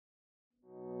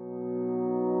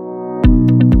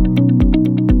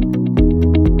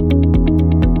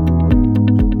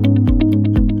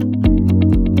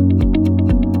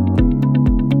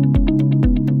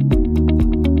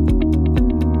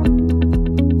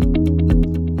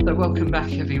welcome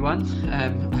back everyone. I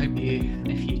hope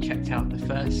if you checked out the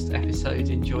first episode,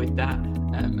 enjoyed that,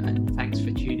 and thanks for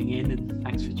tuning in, and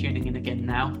thanks for tuning in again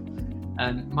now.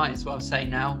 Might as well say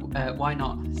now, why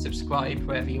not subscribe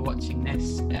wherever you're watching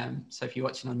this. So if you're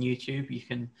watching on YouTube, you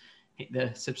can hit the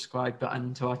subscribe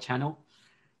button to our channel.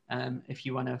 If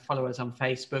you want to follow us on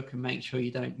Facebook and make sure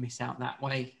you don't miss out that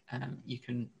way, you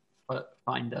can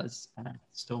find us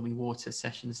Stormy Waters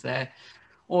Sessions there.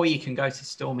 Or you can go to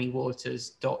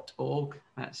stormywaters.org,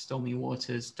 that's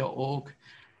stormywaters.org,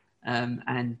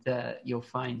 and you'll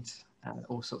find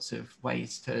all sorts of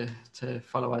ways to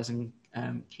follow us and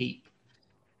keep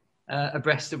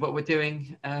abreast of what we're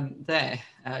doing there.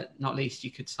 Not least,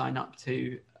 you could sign up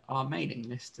to our mailing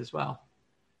list as well.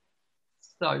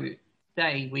 So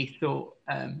today we thought,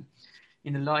 in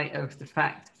the light of the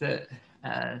fact that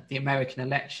the American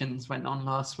elections went on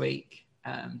last week,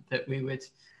 that we would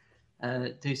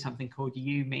do something called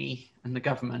You, Me and the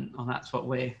Government, or that's what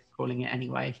we're calling it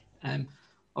anyway.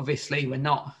 Obviously, we're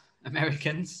not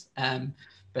Americans,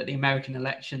 but the American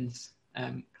elections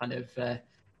they're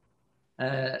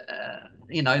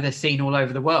seen all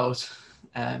over the world.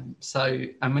 And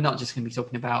we're not just going to be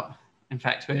talking about, in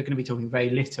fact, we're going to be talking very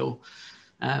little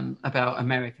about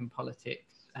American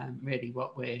politics. Really,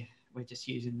 what we're just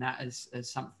using that as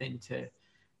something to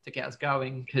get us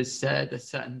going, because there's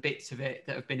certain bits of it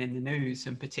that have been in the news,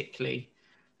 and particularly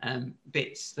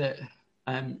bits that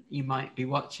you might be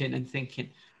watching and thinking,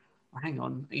 well, hang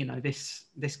on,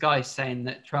 this guy's saying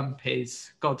that Trump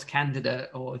is God's candidate,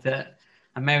 or that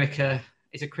America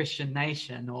is a Christian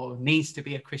nation or needs to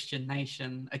be a Christian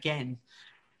nation again.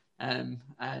 And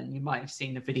you might have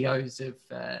seen the videos of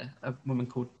a woman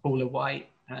called Paula White,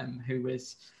 who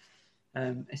was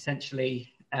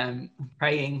essentially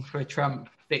praying for a Trump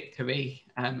victory,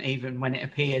 even when it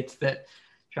appeared that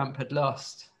Trump had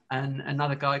lost. And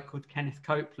another guy called Kenneth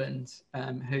Copeland,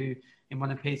 who in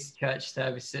one of his church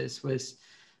services was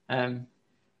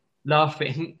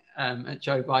laughing at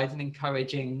Joe Biden,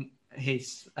 encouraging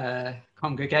his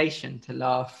congregation to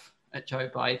laugh at Joe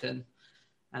Biden.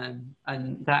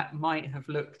 And that might have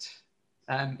looked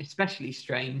especially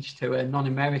strange to a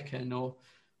non-American or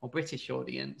British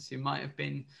audience, who might have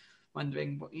been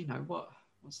wondering,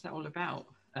 what's that all about?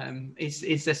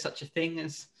 Is there such a thing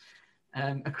as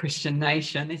a Christian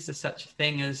nation? Is there such a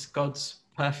thing as God's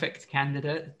perfect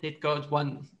candidate? Did God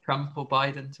want Trump or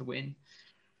Biden to win?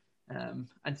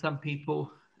 And some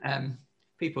people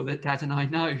that Dad and I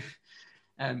know,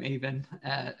 even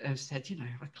have said,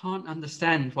 I can't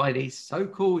understand why these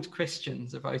so-called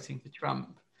Christians are voting for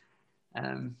Trump.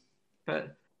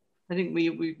 But I think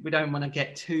we don't want to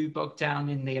get too bogged down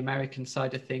in the American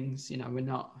side of things. We're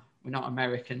not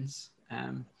Americans.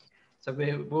 So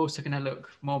we're also going to look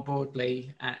more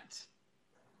broadly at,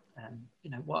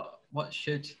 what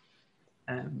should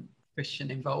Christian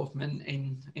involvement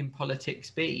in politics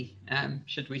be?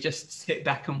 Should we just sit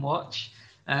back and watch?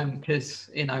 Because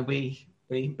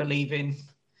we believe in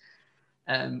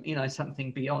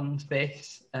something beyond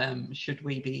this. Should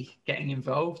we be getting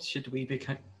involved? Should we be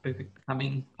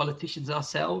becoming politicians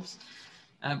ourselves?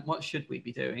 What should we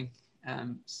be doing?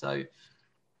 So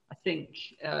I think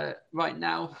right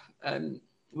now I'm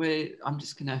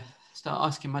just going to start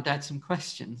asking my dad some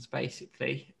questions,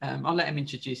 basically. I'll let him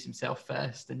introduce himself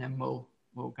first, and then we'll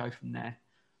go from there.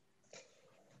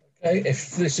 Okay,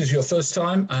 if this is your first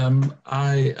time,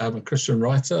 I am a Christian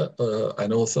writer,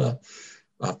 an author.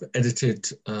 I've edited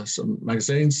some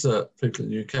magazines that people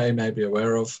in the UK may be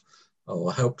aware of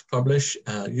or helped publish.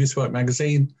 Youthwork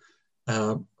magazine,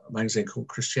 a magazine called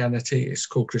Christianity. It's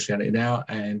called Christianity Now,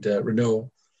 and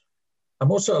Renewal. I'm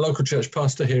also a local church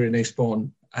pastor here in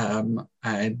Eastbourne, and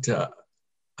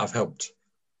I've helped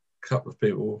a couple of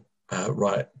people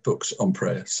write books on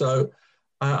prayer. So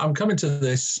I'm coming to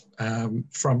this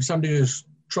from somebody who's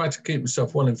tried to keep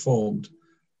himself well informed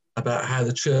about how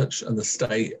the church and the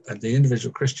state and the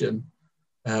individual Christian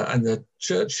and the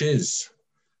churches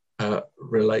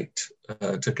relate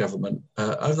to government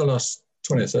over the last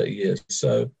 20 or 30 years.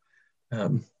 So I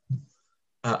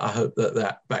hope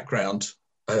that background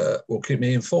will keep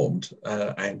me informed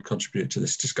and contribute to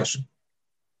this discussion.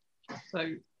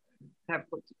 So,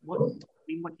 what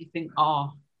do you think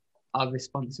are our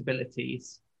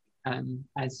responsibilities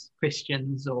as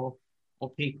Christians or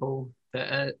people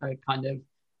that are kind of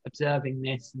observing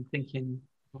this and thinking,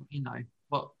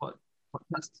 what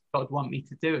does God want me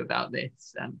to do about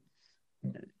this?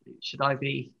 Should I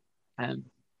be,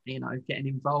 getting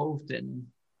involved in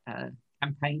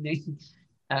campaigning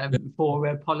for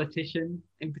a politician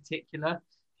in particular,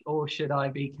 or should I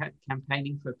be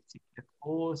campaigning for a particular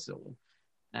cause, or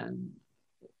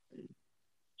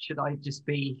should I just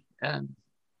be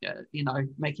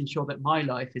making sure that my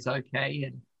life is okay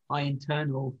and my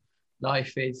internal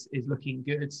life is looking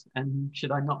good, and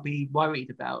should I not be worried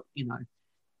about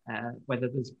whether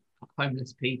there's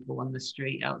homeless people on the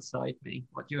street outside me?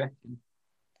 What do you reckon?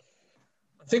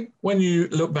 I think when you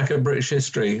look back at British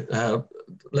history,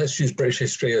 let's use British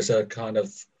history as a kind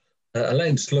of a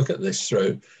lens to look at this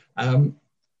through.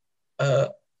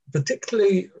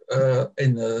 Particularly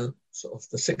in the sort of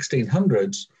the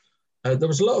 1600s, there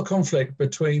was a lot of conflict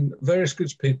between various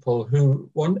groups of people who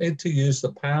wanted to use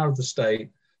the power of the state,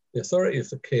 the authority of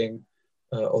the king,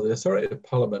 or the authority of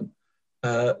parliament,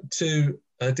 to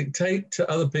dictate to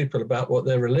other people about what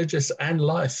their religious and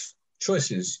life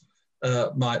choices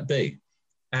might be.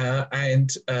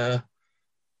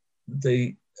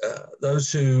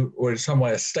 Those who were in some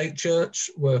way a state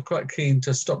church were quite keen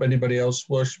to stop anybody else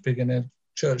worshipping in a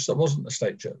church that wasn't a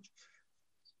state church.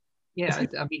 Yeah, I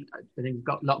think we've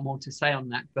got a lot more to say on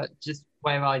that, but just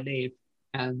where I live,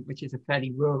 which is a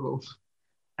fairly rural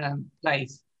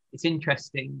place, it's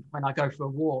interesting when I go for a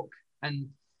walk, and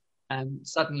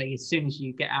suddenly, as soon as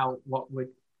you get out what would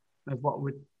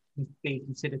be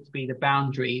considered to be the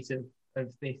boundaries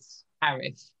of this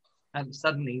parish,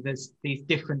 suddenly there's these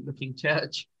different looking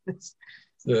churches.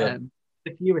 Yeah.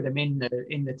 A few of them in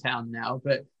the town now,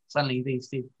 but suddenly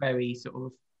these very sort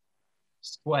of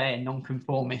square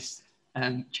non-conformist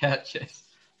churches.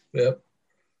 Yeah,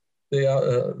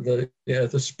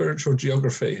 the spiritual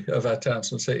geography of our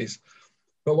towns and cities.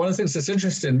 But one of the things that's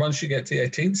interesting, once you get to the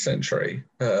 18th century,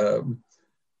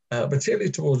 particularly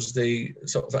towards the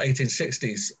sort of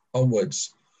 1860s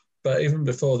onwards, but even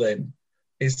before then,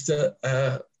 is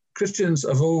that Christians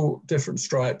of all different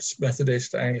stripes,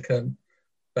 Methodist, Anglican,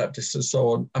 Baptist, and so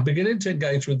on, are beginning to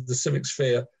engage with the civic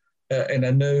sphere in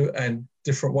a new and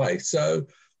different way. So,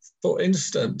 for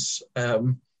instance,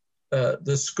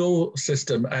 the school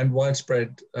system and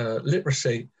widespread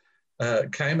literacy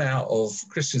came out of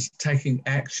Christians taking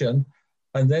action,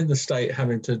 and then the state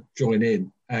having to join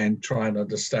in and try and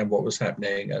understand what was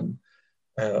happening, and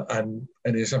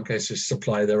in some cases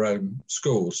supply their own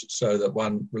schools so that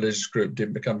one religious group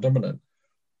didn't become dominant.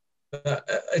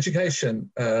 Education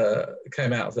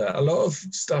came out of that. A lot of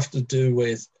stuff to do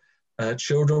with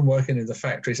children working in the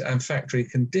factories and factory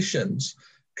conditions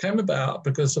came about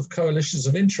because of coalitions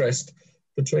of interest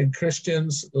between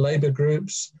Christians, labour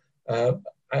groups, and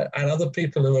other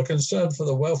people who were concerned for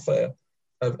the welfare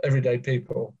of everyday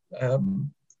people.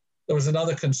 There was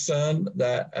another concern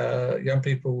that young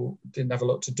people didn't have a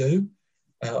lot to do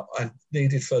and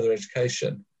needed further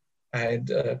education.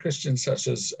 And Christians such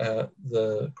as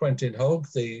the Quentin Hogg,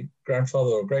 the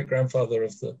grandfather or great-grandfather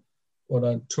of the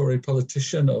well-known Tory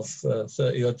politician of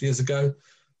 30-odd years ago,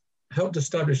 helped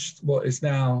establish what is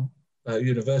now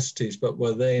universities, but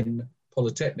were then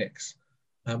polytechnics.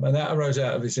 And that arose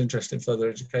out of his interest in further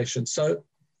education. So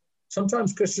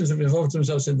sometimes Christians have involved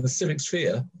themselves in the civic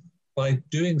sphere by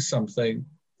doing something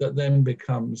that then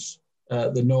becomes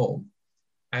the norm.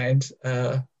 And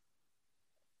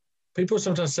people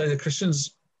sometimes say that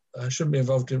Christians shouldn't be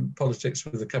involved in politics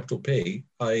with a capital P,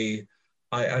 i.e.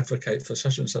 I advocate for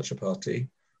such and such a party,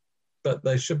 but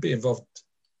they should be involved.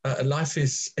 Life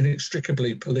is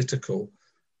inextricably political,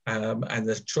 and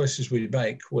the choices we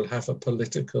make will have a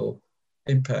political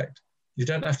impact. You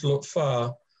don't have to look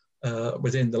far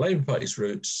within the Labour Party's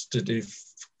roots to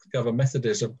discover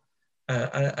Methodism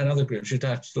and other groups. You'd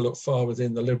have to look far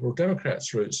within the Liberal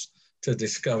Democrats' roots to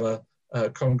discover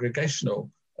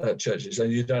congregational churches, and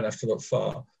you don't have to look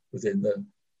far within the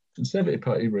Conservative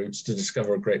Party roots to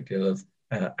discover a great deal of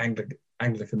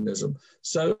Anglicanism.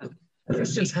 So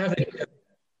Christians have it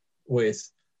with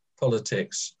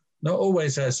politics, not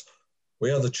always as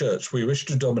we are the church, we wish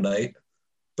to dominate,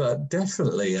 but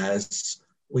definitely as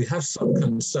we have some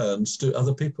concerns, do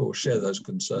other people share those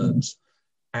concerns?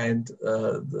 And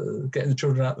getting the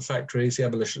children out of the factories, the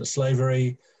abolition of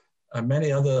slavery, and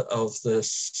many other of the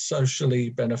socially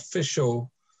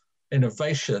beneficial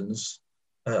innovations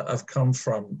have come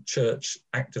from church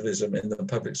activism in the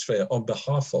public sphere on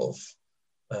behalf of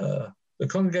the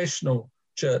Congregational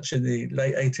Church in the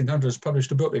late 1800s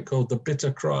published a booklet called The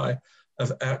Bitter Cry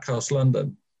of Outcast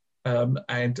London.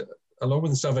 And along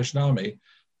with the Salvation Army,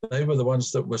 they were the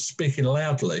ones that were speaking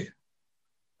loudly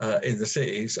in the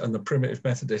cities and the primitive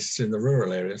Methodists in the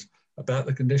rural areas about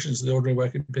the conditions of the ordinary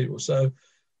working people. So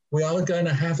we are going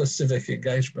to have a civic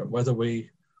engagement, whether we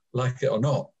like it or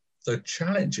not. The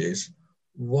challenge is,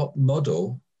 what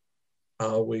model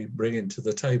are we bringing to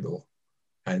the table?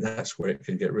 And that's where it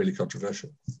can get really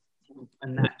controversial.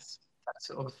 And that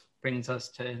sort of brings us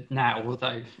to now,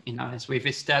 although, as we've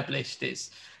established,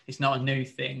 it's it's not a new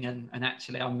thing. And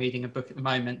actually, I'm reading a book at the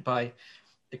moment by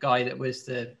the guy that was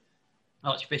the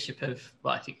Archbishop of,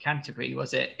 well, I think Canterbury,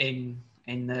 was it, in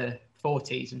the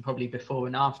 40s, and probably before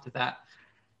and after that.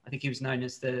 I think he was known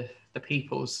as the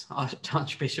People's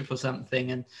Archbishop or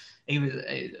something. And he was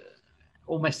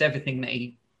almost everything that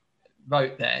he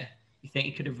wrote there, you think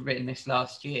he could have written this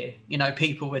last year. You know,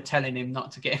 people were telling him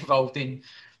not to get involved in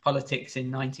politics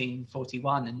in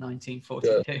 1941 and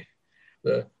 1942.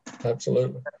 Yeah,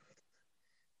 absolutely.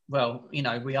 Well, you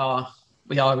know, we are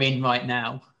in right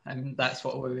now, and that's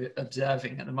what we're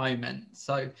observing at the moment.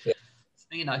 So,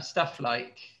 you know, stuff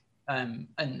like, and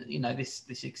you know,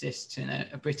 this exists in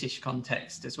a British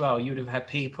context as well. You would have had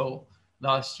people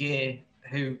last year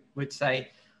who would say,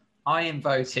 I am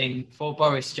voting for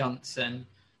Boris Johnson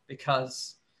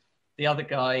because the other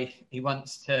guy, he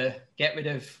wants to get rid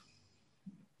of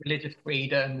religious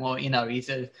freedom, or, you know, he's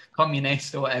a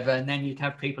communist or whatever. And then you'd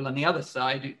have people on the other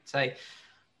side who'd say,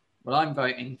 well, I'm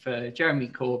voting for Jeremy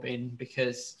Corbyn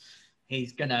because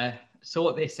he's going to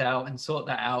sort this out and sort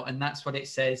that out. And that's what it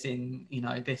says in, you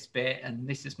know, this bit. And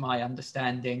this is my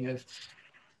understanding of,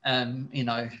 you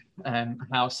know,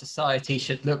 how society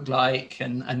should look like.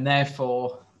 And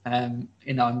therefore,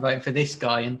 you know, I'm voting for this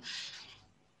guy. And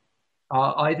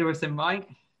are either of them right?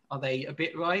 Are they a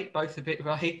bit right? Both a bit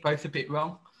right? Both a bit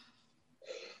wrong?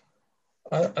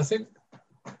 I think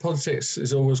politics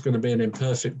is always going to be an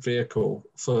imperfect vehicle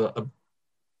for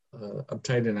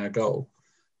obtaining our goal.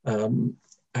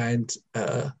 And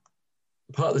part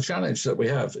of the challenge that we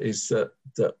have is that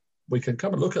we can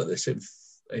come and look at this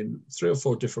in 3 or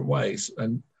 4 different ways.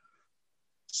 And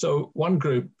so one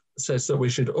group says that we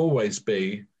should always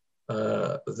be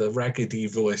the raggedy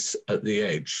voice at the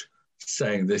edge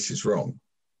saying this is wrong,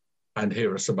 and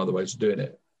here are some other ways of doing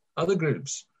it. Other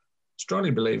groups strongly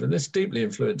believe, and this deeply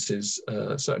influences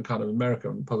a certain kind of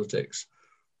American politics,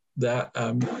 that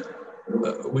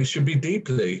we should be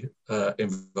deeply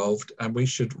involved, and we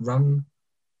should run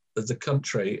the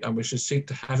country, and we should seek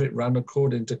to have it run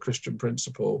according to Christian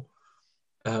principle,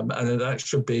 and that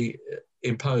should be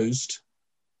imposed.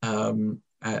 And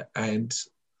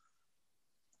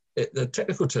the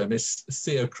technical term is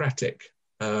theocratic.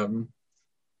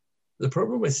 The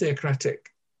problem with theocratic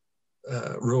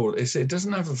rule is it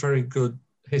doesn't have a very good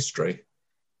history.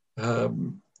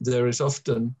 There is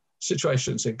often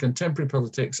situations in contemporary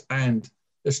politics and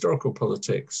historical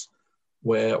politics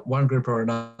where one group or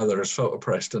another has felt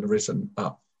oppressed and risen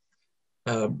up.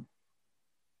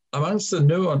 Amongst the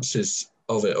nuances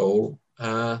of it all,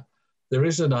 there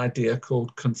is an idea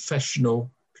called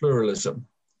confessional pluralism.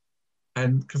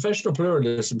 And confessional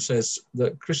pluralism says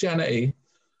that Christianity,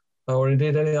 or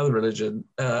indeed any other religion,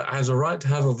 has a right to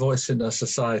have a voice in a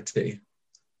society.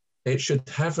 It should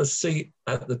have a seat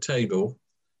at the table,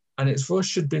 and its voice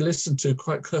should be listened to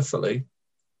quite carefully.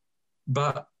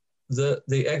 But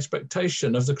the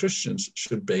expectation of the Christians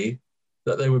should be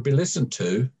that they would be listened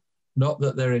to, not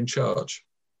that they're in charge.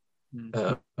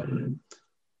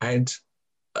 And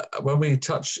when we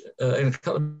touch in a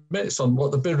couple of minutes on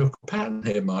what the biblical pattern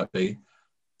here might be,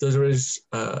 there is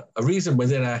a reason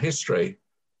within our history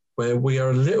where we are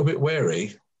a little bit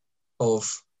wary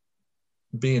of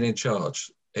being in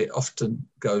charge. It often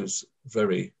goes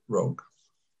very wrong.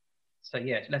 So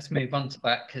yeah, let's move on to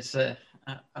that, because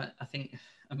I think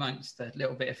amongst the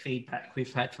little bit of feedback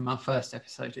we've had from our first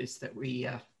episode is that we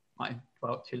might have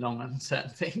dwelt too long on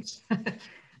certain things.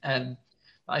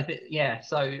 I think, yeah,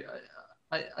 so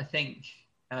I think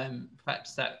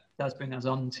perhaps that does bring us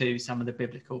on to some of the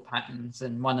biblical patterns.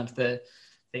 And one of the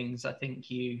things I think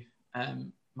you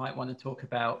might want to talk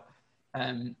about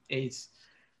is,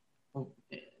 well,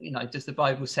 you know, does the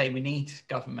Bible say we need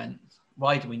government?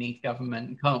 Why do we need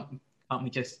government? Can't we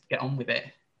just get on with it?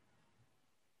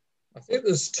 I think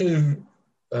there's 2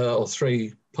 or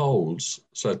 3 poles,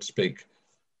 so to speak,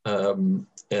 in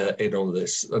all of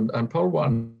this. And pole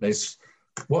 1 is,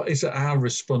 what is our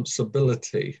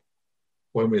responsibility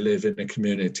when we live in a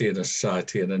community, in a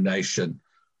society, in a nation?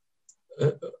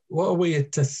 What are we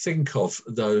to think of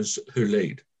those who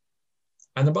lead?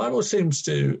 And the Bible seems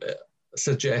to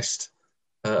suggest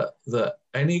that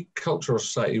any cultural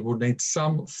society will need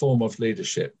some form of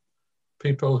leadership,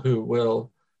 people who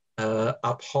will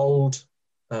uphold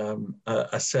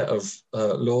a set of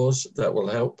laws that will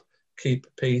help keep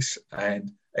peace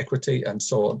and equity and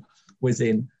so on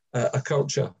within a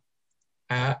culture.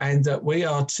 And that we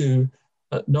are to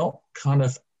not kind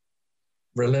of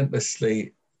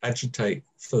relentlessly agitate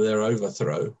for their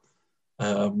overthrow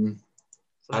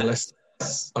unless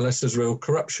there's real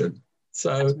corruption.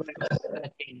 So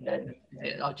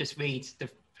I'll just read the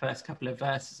first couple of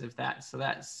verses of that. So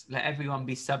that's, let everyone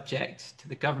be subject to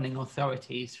the governing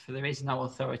authorities, for there is no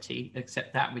authority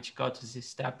except that which God has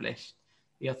established.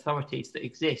 The authorities that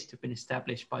exist have been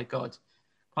established by God.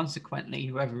 Consequently,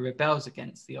 whoever rebels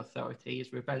against the authority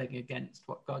is rebelling against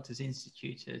what God has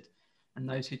instituted, and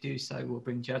those who do so will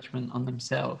bring judgment on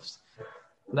themselves.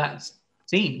 That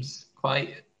seems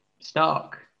quite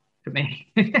stark to me.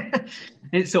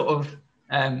 It sort of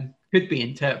could be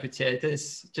interpreted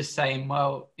as just saying,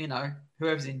 well, you know,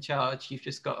 whoever's in charge, you've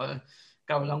just got to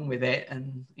go along with it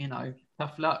and, you know,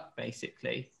 tough luck,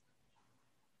 basically.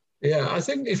 Yeah, I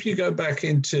think if you go back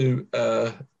into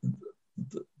the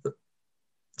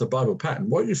Bible pattern,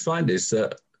 what you find is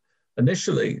that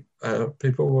initially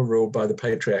people were ruled by the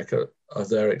patriarch of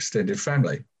their extended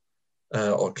family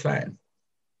or clan.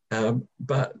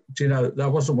 But, you know,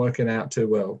 that wasn't working out too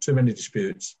well, too many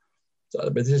disputes. So,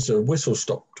 but this is a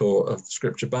whistle-stop tour of the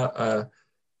scripture. But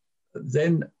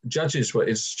then judges were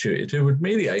instituted who would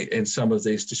mediate in some of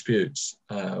these disputes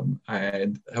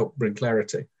and help bring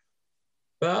clarity.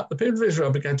 But the people of Israel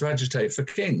began to agitate for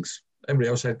kings. Everybody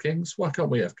else had kings. Why can't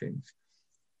we have kings?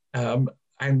 And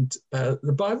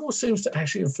the Bible seems to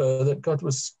actually infer that God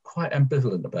was quite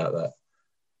ambivalent about that.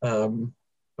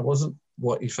 It wasn't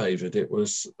what he favoured. It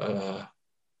was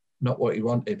not what he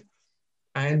wanted.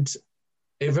 And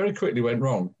it very quickly went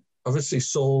wrong. Obviously,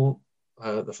 Saul,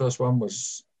 the first one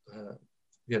was,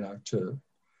 you know, to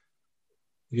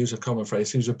use a common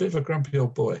phrase, he was a bit of a grumpy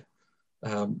old boy.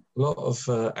 A lot of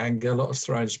anger, a lot of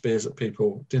throwing spears at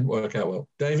people, didn't work out well.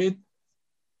 David,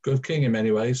 good king in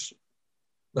many ways.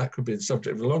 That could be the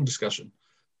subject of a long discussion.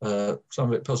 Some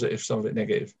of it positive, some of it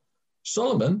negative.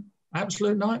 Solomon,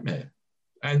 absolute nightmare.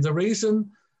 And the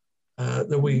reason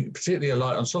that we particularly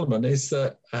alight on Solomon is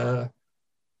that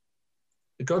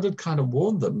God had kind of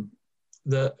warned them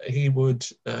that he would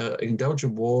indulge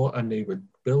in war and he would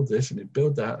build this and he'd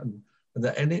build that, and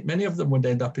that many of them would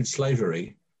end up in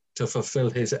slavery to fulfill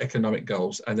his economic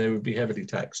goals, and they would be heavily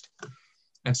taxed.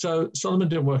 And so Solomon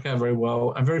didn't work out very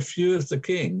well, and very few of the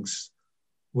kings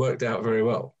worked out very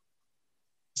well.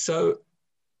 So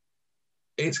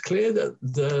it's clear that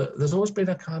there's always been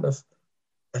a kind of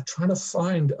trying to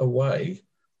find a way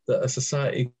that a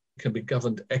society can be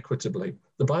governed equitably.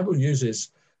 The Bible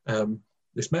uses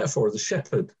this metaphor of the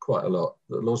shepherd quite a lot.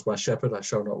 The Lord's my shepherd, I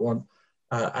shall not want.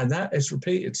 And that is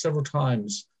repeated several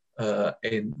times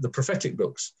in the prophetic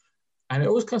books. And it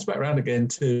always comes back around again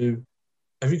to,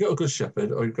 have you got a good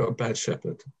shepherd or you've got a bad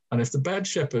shepherd? And if the bad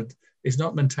shepherd is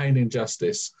not maintaining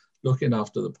justice, looking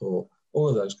after the poor, all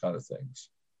of those kind of things.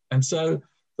 And so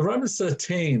the Romans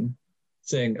 13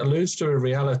 thing alludes to a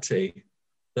reality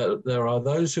that there are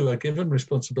those who are given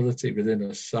responsibility within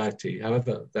a society,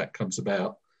 however that comes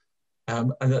about,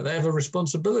 and that they have a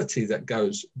responsibility that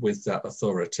goes with that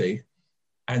authority,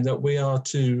 and that we are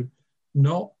to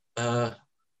not, you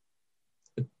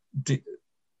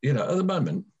know, at the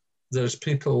moment, there's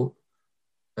people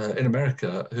in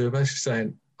America who are basically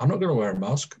saying, I'm not going to wear a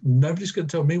mask. Nobody's going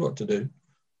to tell me what to do.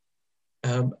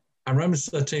 And Romans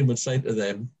 13 would say to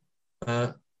them,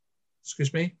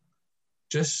 excuse me,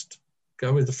 just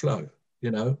go with the flow,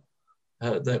 you know.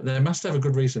 They must have a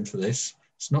good reason for this.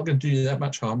 It's not going to do you that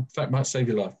much harm. In fact, it might save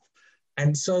your life.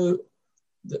 And so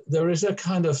there is a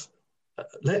kind of,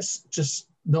 let's just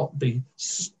not be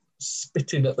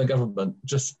spitting at the government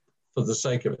just for the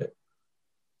sake of it.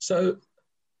 So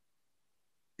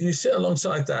you sit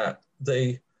alongside that,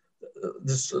 the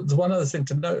one other thing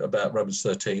to note about Romans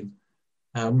 13,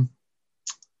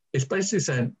 it's basically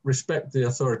saying respect the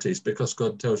authorities because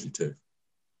God tells you to.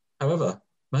 However,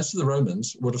 most of the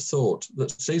Romans would have thought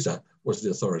that Caesar was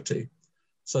the authority.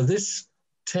 So this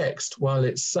text, while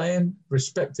it's saying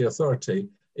respect the authority,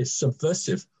 is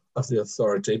subversive of the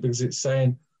authority because it's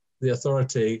saying the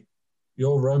authority,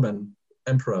 your Roman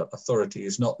emperor authority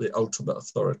is not the ultimate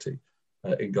authority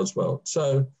in God's world.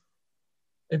 So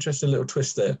interesting little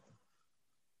twist there.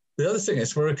 The other thing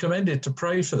is we're commended to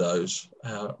pray for those.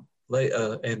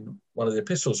 Later in one of the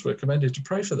epistles, we're commended to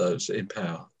pray for those in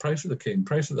power, pray for the king,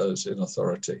 pray for those in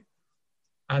authority.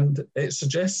 And it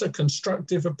suggests a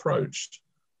constructive approach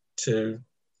to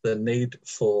the need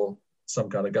for some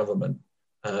kind of government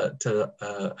to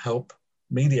help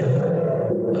mediate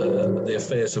the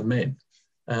affairs of men.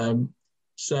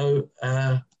 So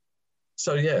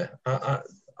yeah, I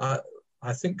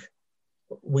think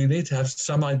we need to have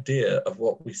some idea of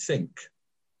what we think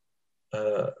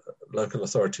local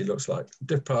authority looks like.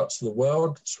 Different parts of the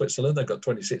world, Switzerland, they've got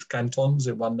 26 cantons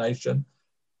in one nation,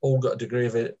 all got a degree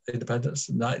of independence.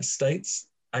 The United States,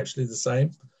 actually the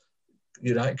same.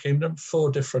 United Kingdom, 4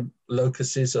 different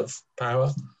locuses of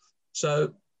power.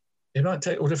 So it might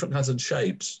take all different kinds of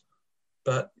shapes,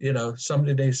 but, you know,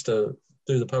 somebody needs to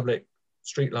do the public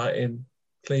street lighting,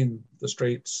 clean the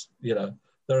streets. You know,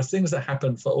 there are things that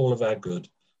happen for all of our good,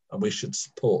 and we should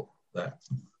support that.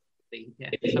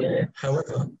 Yeah.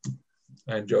 However,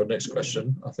 and your next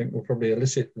question, I think, will probably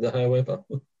elicit the however.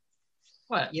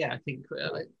 Well, yeah, I think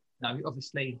no,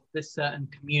 obviously there's certain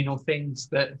communal things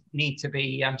that need to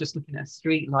be. I'm just looking at a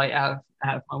street light out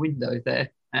of my window there.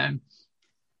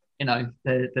 You know,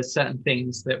 there's certain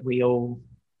things that we all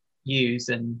use,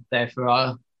 and they're for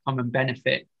our common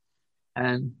benefit.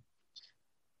 But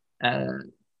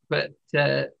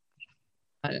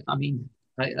I mean,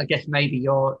 I guess maybe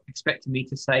you're expecting me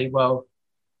to say, well,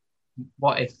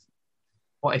 what if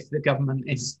the government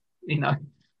is, you know,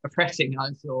 oppressing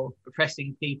us or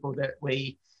oppressing people that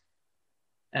we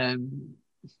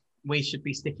should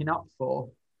be sticking up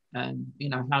for? You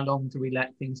know, how long do we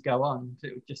let things go on?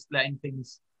 Just letting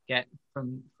things get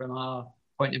from our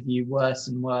point of view worse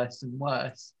and worse and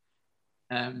worse.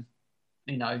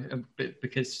 You know,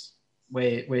 because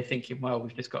we're thinking, well,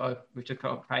 we've just got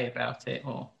to pray about it,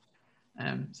 or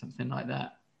something like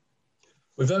that.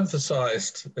 We've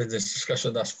emphasised in this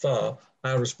discussion thus far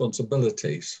our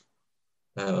responsibilities,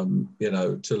 you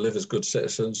know, to live as good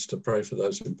citizens, to pray for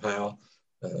those in power,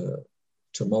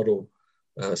 to model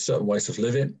certain ways of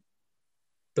living.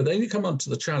 But then you come on to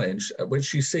the challenge,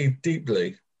 which you see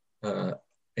deeply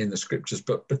in the scriptures,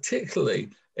 but particularly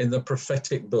in the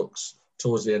prophetic books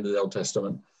towards the end of the Old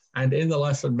Testament, and in the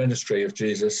life and ministry of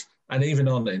Jesus, and even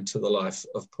on into the life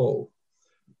of Paul,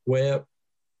 where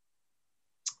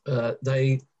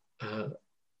they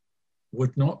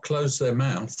would not close their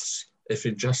mouths if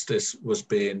injustice was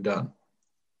being done.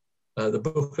 The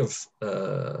book of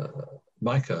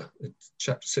Micah,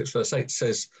 chapter 6, verse 8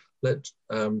 says, let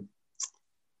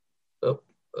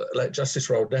justice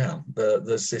roll down.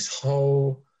 There's this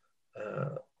whole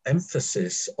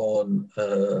emphasis on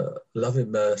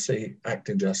loving mercy,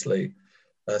 acting justly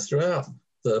throughout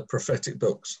the prophetic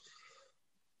books.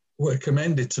 We're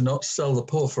commended to not sell the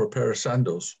poor for a pair of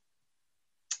sandals.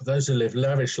 Those who live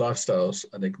lavish lifestyles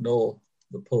and ignore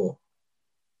the poor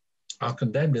are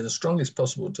condemned in the strongest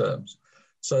possible terms.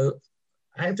 So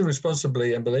acting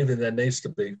responsibly and believing there needs to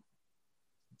be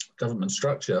government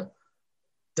structure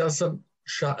doesn't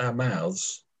shut our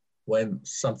mouths when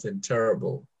something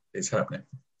terrible is happening.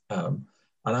 And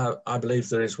I believe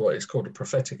there is what is called a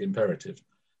prophetic imperative.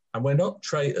 And we're not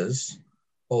traitors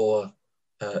or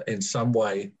in some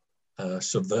way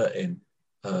subverting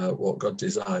what God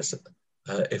desires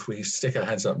if we stick our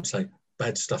hands up and say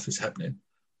bad stuff is happening,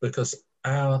 because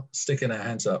our sticking our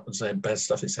hands up and saying bad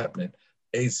stuff is happening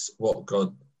is what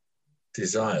God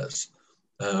desires.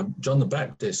 John the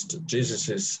Baptist,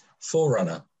 Jesus's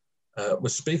forerunner,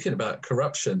 was speaking about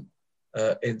corruption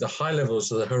in the high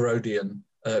levels of the Herodian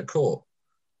court.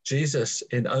 Jesus,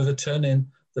 in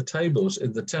overturning the tables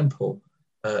in the temple,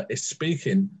 is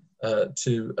speaking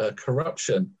to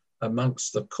corruption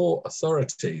amongst the court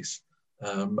authorities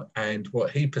and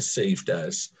what he perceived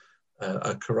as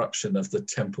a corruption of the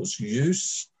temple's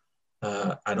use,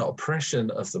 an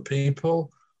oppression of the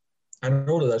people, and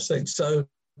all of those things. So,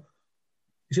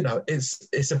 you know,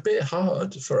 it's a bit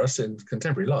hard for us in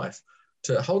contemporary life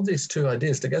to hold these two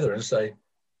ideas together and say,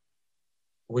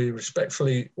 we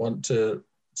respectfully want to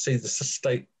see the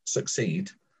state succeed,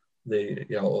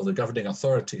 or the governing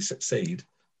authority succeed,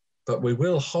 but we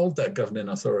will hold that governing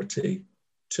authority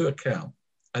to account.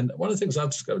 And one of the things I've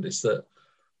discovered is that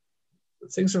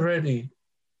things are really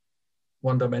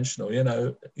one-dimensional. You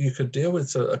know, you could deal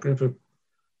with a group of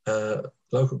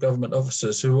local government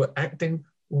officers who were acting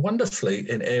wonderfully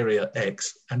in area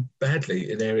X and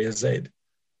badly in area Z.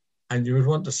 And you would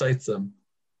want to say to them,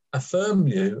 affirm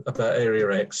you about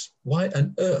area X, why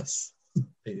on earth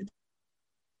are you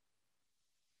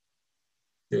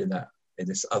doing that in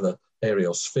this other area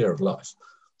or sphere of life?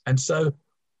 And so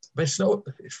it's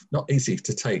not easy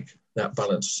to take that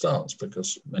balanced stance,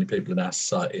 because many people in our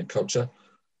society and culture,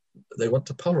 they want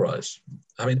to polarize.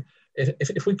 I mean,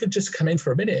 if we could just come in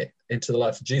for a minute into the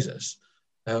life of Jesus,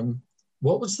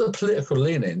 what was the political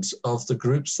leanings of the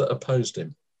groups that opposed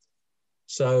him?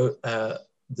 So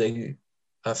the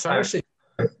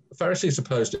Pharisees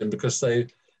opposed him because they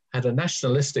had a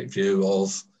nationalistic view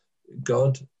of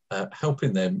God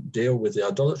helping them deal with the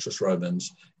idolatrous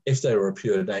Romans if they were a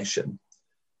pure nation.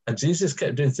 And Jesus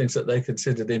kept doing things that they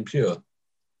considered impure.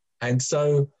 And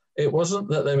so it wasn't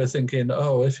that they were thinking,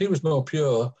 oh, if he was more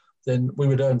pure, then we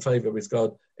would earn favor with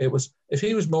God. It was, if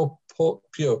he was more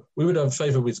pure, we would earn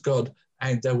favor with God,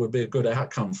 and there would be a good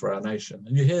outcome for our nation.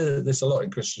 And you hear this a lot in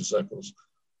Christian circles.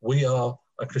 We are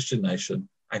a Christian nation,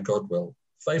 and God will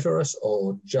favor us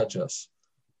or judge us.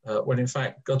 When in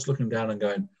fact, God's looking down and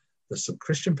going, there's some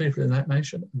Christian people in that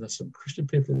nation, and there's some Christian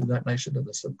people in that nation, and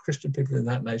there's some Christian people in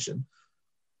that nation.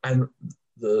 And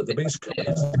the biggest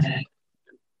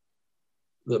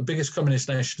communist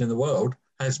nation in the world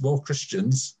has more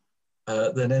Christians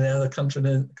than any other country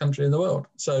in the world.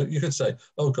 So you could say,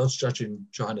 oh, God's judging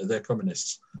China, they're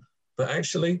communists. But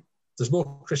actually, there's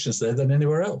more Christians there than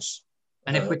anywhere else.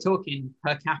 And if we're talking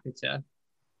per capita,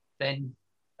 then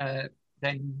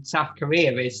South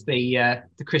Korea is the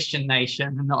Christian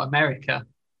nation and not America.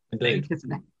 Indeed, think,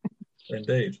 isn't it?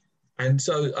 Indeed. And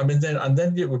so, I mean, then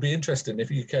it would be interesting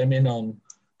if you came in on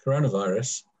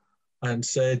coronavirus and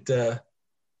said,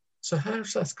 so how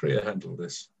has South Korea handled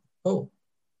this? Oh,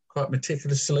 quite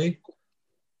meticulously.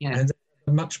 Yeah. And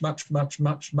much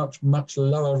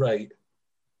lower rate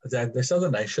than this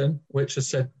other nation, which has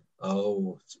said,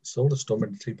 oh, it's all a storm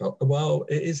in the teapot. Well,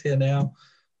 it is here now.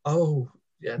 Oh,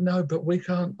 yeah, no, but we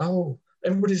can't. Oh,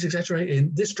 everybody's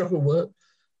exaggerating. This drug will work.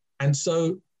 And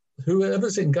so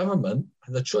whoever's in government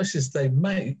and the choices they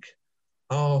make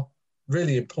are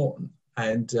really important.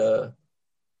 And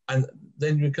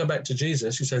then you come back to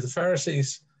Jesus, you say the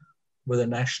Pharisees were the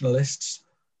nationalists.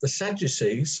 The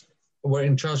Sadducees were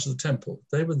in charge of the temple.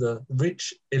 They were the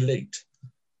rich elite.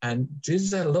 And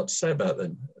Jesus had a lot to say about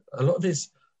them. A lot of his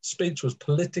speech was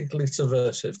politically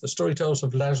subversive. The story tells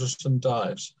of Lazarus and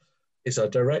Dives is a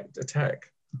direct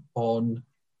attack on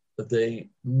the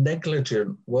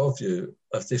negligent worldview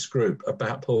of this group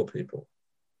about poor people,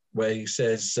 where he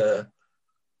says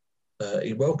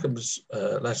he welcomes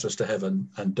Lazarus to heaven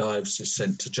and Dives is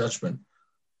sent to judgment.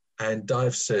 And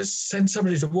Dives says, send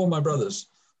somebody to warn my brothers.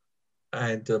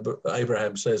 And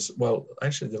Abraham says, well,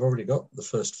 actually, they've already got the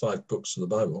first 5 books of the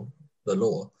Bible, the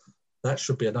law. That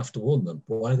should be enough to warn them.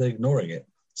 Why are they ignoring it?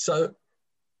 So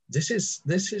this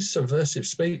is subversive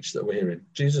speech that we're hearing.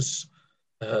 Jesus'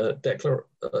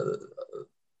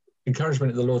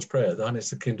 encouragement in the Lord's Prayer, thine is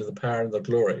the kingdom, the power and the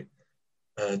glory,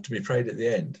 to be prayed at the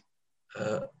end,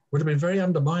 would have been very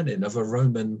undermining of a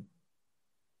Roman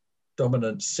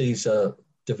dominant Caesar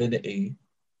divinity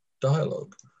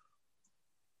dialogue.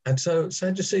 And so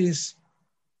Sadducees,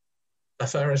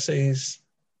 Pharisees,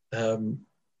 the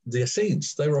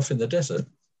Essenes, they were off in the desert.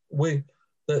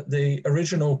 The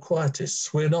original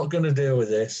quietists, we're not going to deal with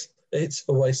this. It's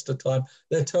a waste of time.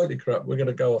 They're totally corrupt. We're going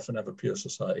to go off and have a pure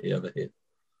society over here.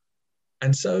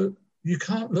 And so you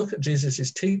can't look at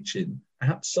Jesus' teaching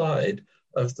outside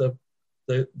of the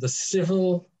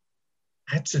civil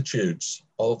attitudes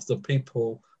of the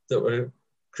people that were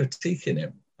critiquing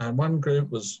him. And one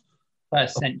group was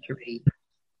first century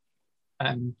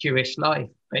Jewish life,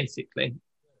 basically.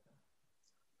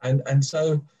 And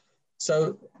so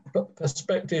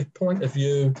perspective, point of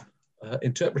view,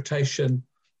 interpretation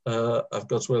of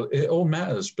God's will, it all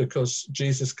matters because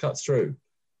Jesus cut through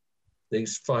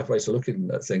these 5 ways of looking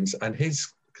at things, and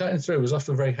his cutting through was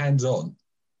often very hands-on.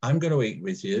 I'm going to eat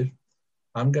with you.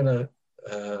 I'm going to,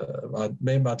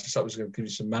 me and my disciples are going to give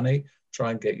you some money,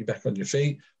 try and get you back on your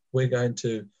feet. We're going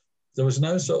to, there was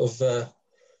no sort of,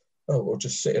 we'll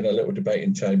just sit in a little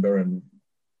debating chamber and,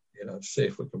 see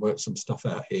if we can work some stuff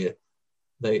out here.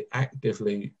 They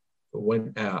actively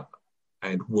went out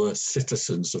and were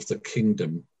citizens of the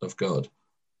kingdom of God.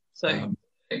 So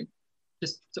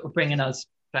just sort of bringing us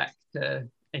back to,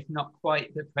 if not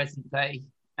quite the present day,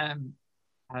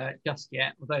 just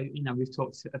yet, although, we've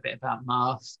talked a bit about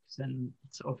masks and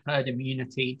sort of herd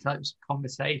immunity types of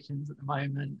conversations at the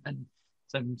moment and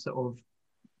some sort of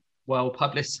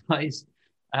well-publicized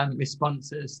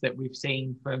responses that we've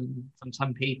seen from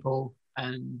some people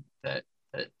that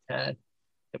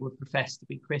would profess to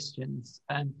be Christians.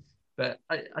 But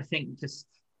I think just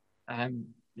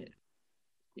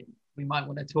we might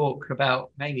want to talk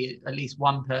about maybe at least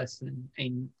one person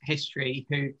in history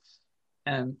who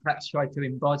perhaps tried to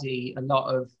embody a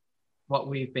lot of what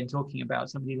we've been talking about,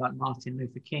 somebody like Martin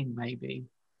Luther King, maybe,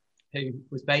 who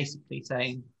was basically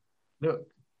saying, look,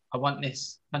 I want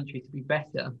this country to be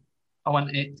better. I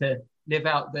want it to live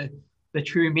out the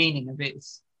true meaning of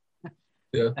its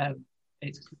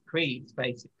creeds,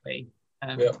 basically.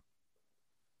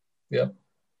 Yeah.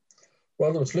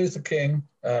 Well, there was Luther King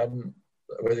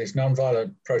with his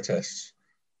non-violent protests,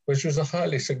 which was a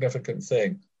highly significant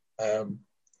thing.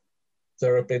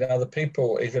 There have been other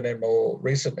people, even in more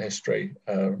recent history,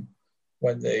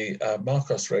 when the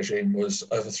Marcos regime was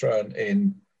overthrown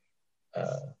in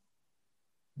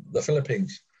the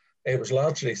Philippines. It was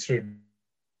largely through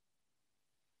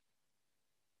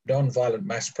non-violent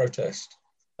mass protest.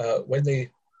 When the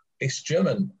East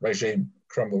German regime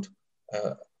crumbled,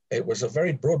 it was a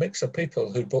very broad mix of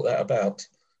people who brought that about.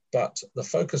 but the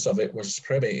focus of it was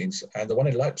prayer meetings, and the one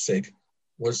in Leipzig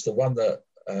was the one that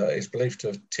is believed to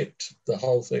have tipped the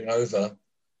whole thing over,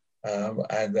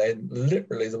 and then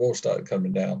literally the wall started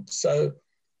coming down. So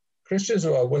Christians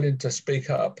who are willing to speak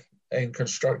up in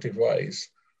constructive ways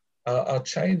are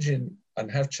changing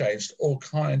and have changed all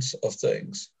kinds of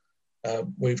things.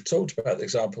 We've talked about the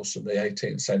examples from the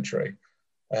 18th century,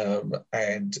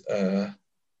 and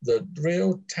the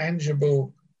real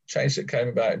tangible change that came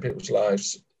about in people's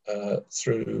lives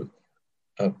through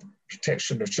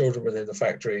protection of children within the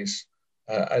factories,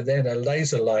 and then a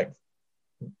laser-like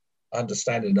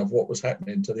understanding of what was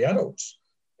happening to the adults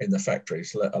in the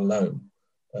factories, let alone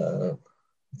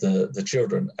the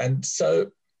children. And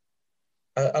so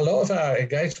a lot of our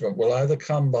engagement will either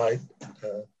come by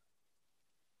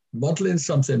modeling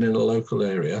something in a local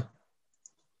area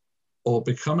or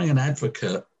becoming an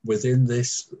advocate within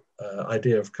this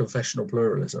idea of confessional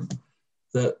pluralism,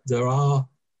 that there are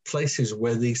places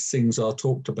where these things are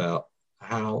talked about,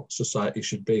 how society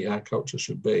should be, how culture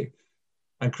should be.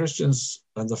 And Christians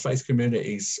and the faith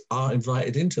communities are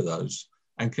invited into those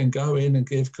and can go in and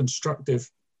give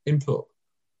constructive input.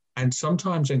 And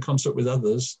sometimes in concert with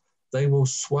others, they will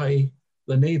sway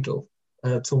the needle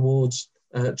towards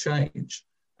change.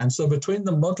 And so between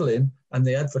the modeling and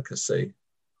the advocacy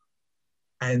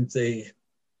and the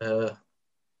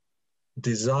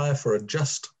desire for a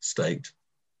just state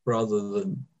rather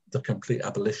than the complete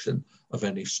abolition of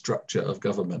any structure of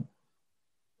government,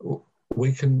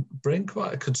 we can bring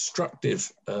quite a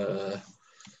constructive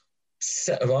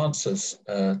set of answers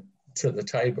to the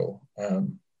table.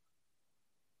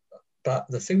 But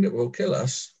the thing that will kill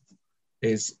us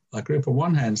is a group on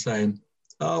one hand saying,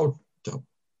 oh, don't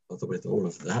bother with all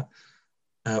of that,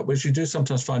 which you do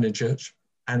sometimes find in church,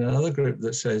 and another group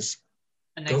that says...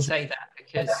 And they say that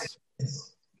because,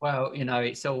 well, you know,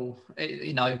 it's all,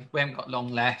 you know, we haven't got long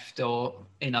left, or,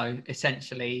 you know,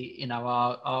 essentially, you know,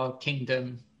 our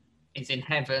kingdom is in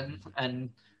heaven, and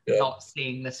not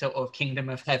seeing the sort of kingdom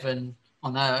of heaven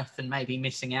on earth, and maybe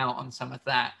missing out on some of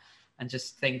that, and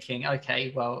just thinking,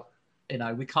 okay, well, you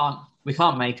know, we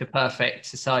can't make a perfect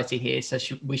society here, so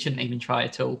we shouldn't even try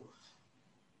at all.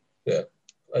 Yeah,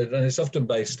 and it's often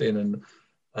based in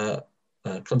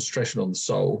concentration on the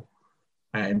soul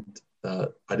and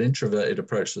an introverted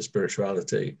approach to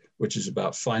spirituality, which is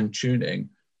about fine-tuning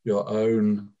your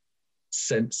own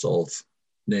sense of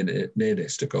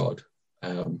nearness to God.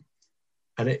 And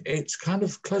it's kind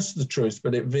of close to the truth,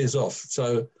 but it veers off.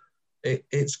 So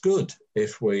it's good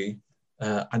if we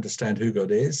understand who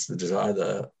God is, the desire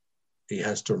that he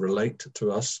has to relate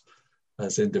to us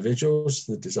as individuals,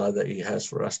 the desire that he has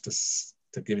for us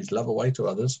to give his love away to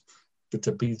others, but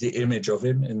to be the image of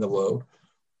him in the world.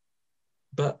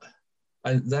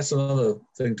 And that's another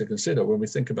thing to consider when we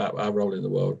think about our role in the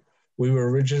world. We were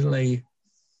originally,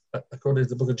 according to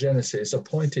the book of Genesis,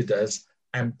 appointed as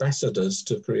ambassadors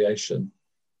to creation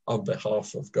on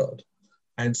behalf of God.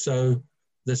 And so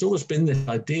there's always been this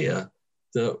idea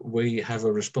that we have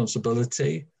a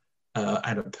responsibility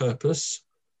and a purpose.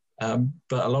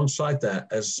 But alongside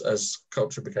that, as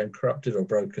culture became corrupted or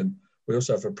broken, we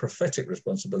also have a prophetic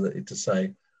responsibility to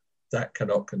say that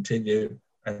cannot continue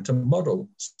and to model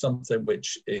something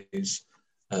which is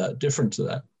different to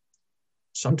that.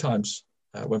 Sometimes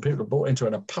when people are brought into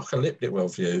an apocalyptic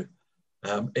worldview,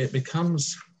 it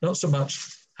becomes not so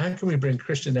much how can we bring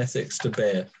Christian ethics to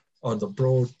bear on the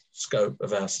broad scope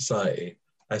of our society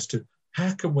as to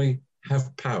how can we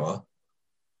have power,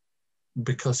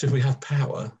 because if we have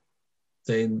power,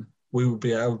 then we will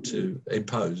be able to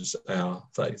impose our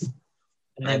faith.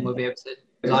 And then we'll be able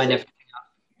to line everything up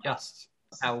just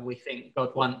how we think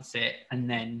God wants it, and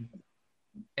then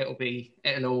it'll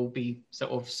all be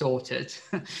sort of sorted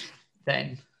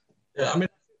then. Yeah, I mean,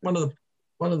 one of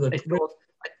the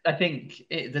I think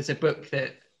there's a book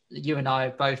that you and I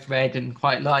have both read and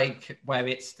quite like, where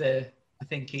it's I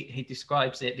think he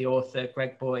describes it, the author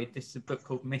Greg Boyd. This is a book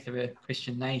called Myth of a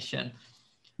Christian Nation,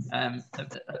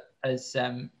 as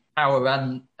power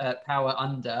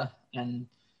under and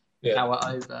power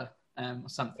over, or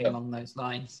something along those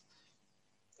lines.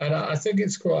 And I think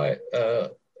it's quite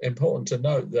important to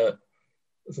note that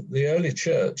the early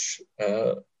church,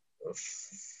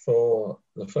 for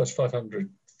the first 400,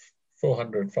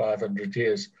 500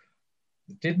 years,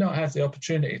 did not have the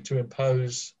opportunity to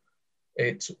impose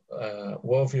its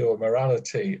worldview or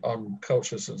morality on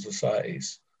cultures and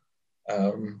societies.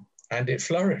 And it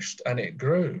flourished and it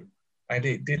grew, and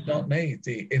it did not need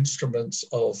the instruments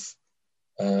of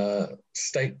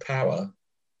state power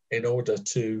in order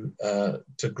to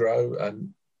grow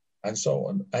and so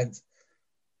on. And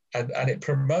it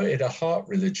promoted a heart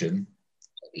religion.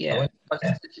 Yeah. I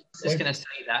was just going to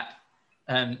say that,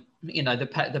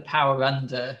 the power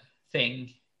under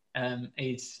thing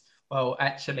is, well,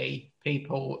 actually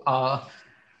people are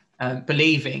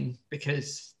believing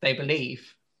because they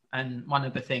believe. And one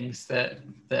of the things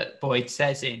that Boyd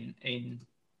says in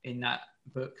that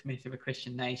book, Myth of a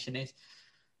Christian Nation, is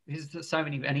there's so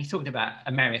many, and he's talking about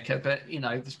America, but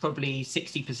there's probably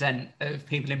 60% of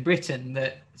people in Britain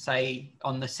that say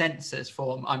on the census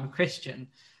form, I'm a Christian.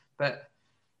 But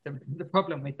the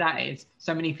problem with that is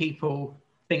so many people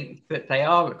think that they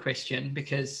are a Christian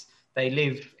because they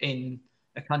live in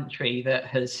a country that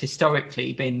has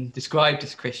historically been described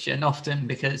as Christian, often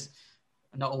because,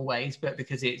 not always, but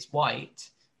because it's white.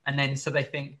 And then so they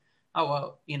think, oh,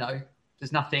 well,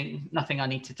 there's nothing I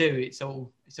need to do. It's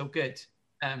all good.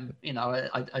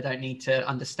 I don't need to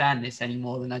understand this any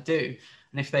more than I do.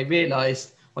 And if they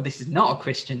realize, well, this is not a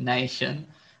Christian nation,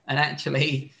 and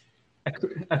actually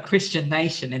a Christian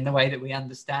nation in the way that we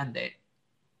understand it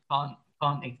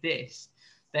can't exist,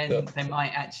 then they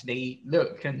might actually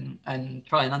look and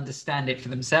try and understand it for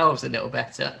themselves a little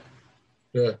better.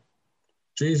 Yeah.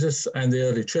 Jesus and the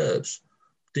early church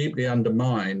deeply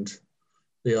undermined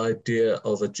the idea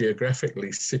of a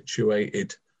geographically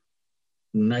situated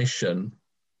nation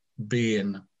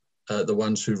being the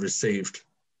ones who received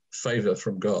favor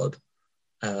from God,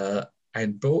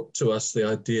 and brought to us the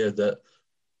idea that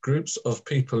groups of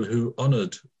people who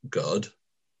honored God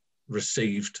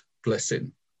received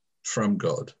blessing from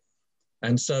God.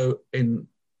 And so in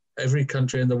every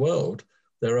country in the world,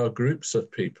 there are groups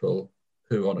of people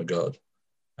who honor God.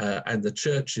 And the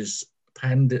church is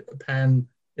pan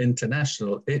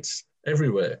international. It's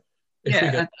everywhere. This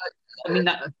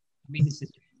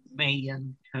is me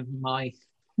and my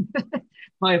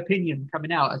my opinion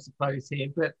coming out, I suppose, here.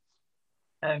 But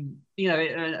and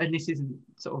this isn't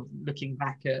sort of looking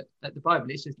back at the Bible.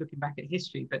 It's just looking back at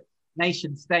history. But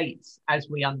nation states, as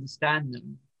we understand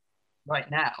them right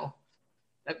now,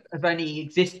 have only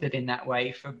existed in that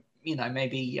way for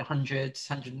maybe 100,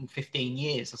 115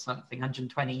 years or something,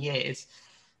 120 years.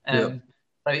 So,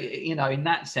 in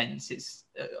that sense, it's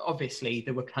obviously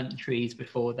there were countries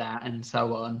before that and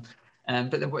so on.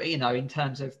 But there were, in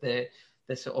terms of the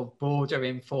sort of border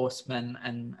enforcement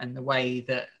and the way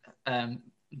that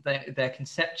they're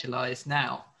conceptualized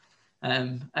now.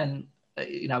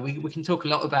 We can talk a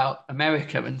lot about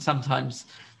America, and sometimes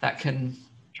that can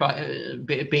try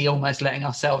be almost letting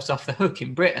ourselves off the hook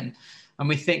in Britain. And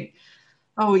we think,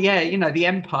 oh yeah, the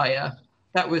empire,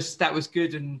 that was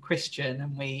good and Christian,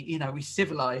 and we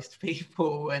civilized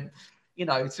people, and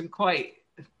some quite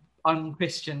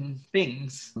unchristian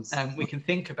things we can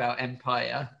think about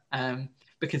empire,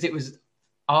 because it was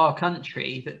our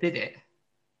country that did it.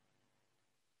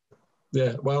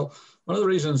 Yeah, well, one of the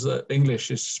reasons that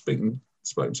English is spoken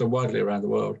so widely around the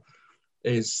world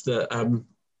is that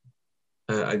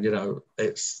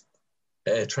it's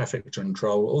air traffic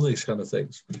control, all these kind of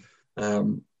things.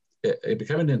 It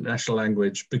became an international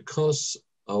language because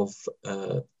of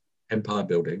empire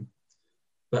building.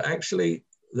 But actually,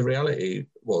 the reality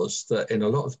was that in a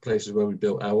lot of the places where we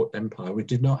built our empire, we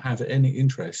did not have any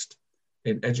interest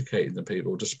in educating the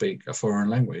people to speak a foreign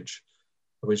language.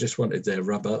 We just wanted their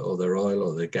rubber or their oil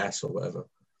or their gas or whatever.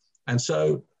 And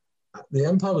so the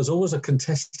empire was always a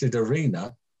contested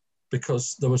arena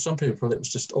because there were some people, it was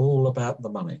just all about the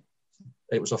money.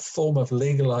 It was a form of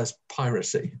legalized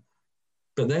piracy.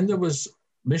 But then there was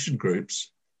mission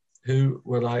groups who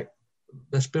were like,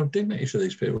 let's build dignity for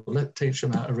these people. Let's teach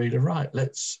them how to read and write.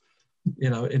 Let's,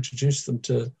 introduce them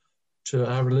to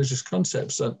our religious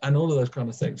concepts and all of those kind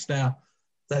of things. Now,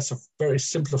 that's a very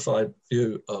simplified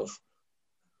view of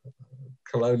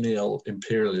colonial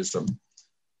imperialism.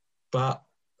 But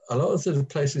a lot of the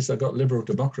places that got liberal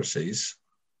democracies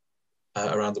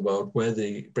around the world where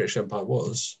the British Empire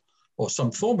was, or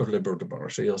some form of liberal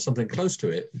democracy or something close to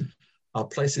it, are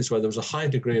places where there was a high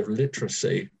degree of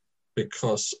literacy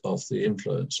because of the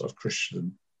influence of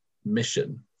Christian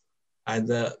mission. And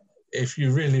that if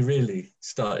you really, really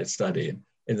started studying,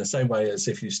 in the same way as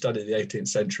if you study the 18th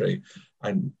century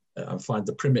and find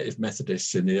the primitive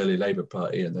Methodists in the early Labour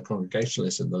Party and the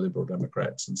Congregationalists in the Liberal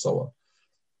Democrats and so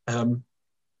on,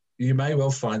 you may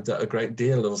well find that a great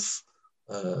deal of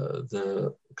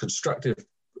the constructive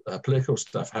political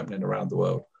stuff happening around the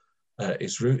world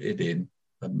is rooted in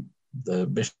the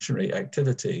missionary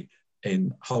activity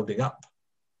in holding up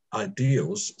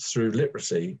ideals through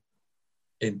literacy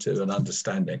into an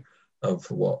understanding of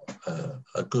what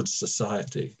a good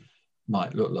society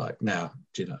might look like. Now,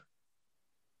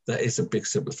 that is a big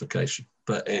simplification,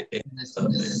 but it's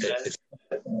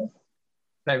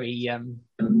very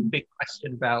big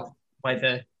question about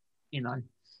whether,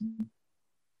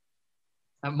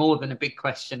 more than a big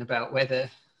question about whether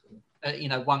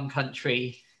one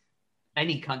country,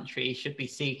 any country, should be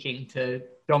seeking to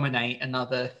dominate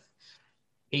another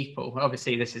people.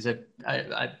 Obviously, this is a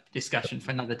discussion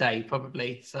for another day,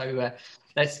 probably. So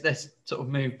let's sort of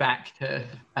move back to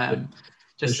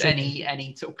just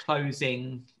any sort of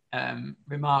closing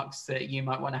remarks that you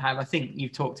might want to have. I think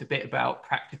you've talked a bit about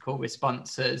practical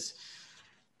responses.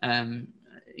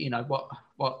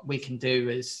 What we can do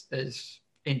as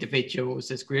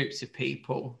individuals, as groups of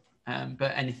people.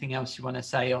 But anything else you want to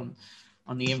say on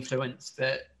the influence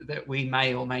that we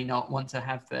may or may not want to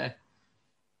have there?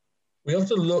 We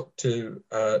often look to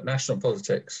national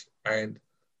politics and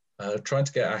trying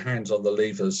to get our hands on the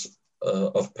levers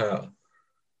of power.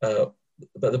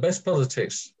 But the best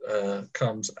politics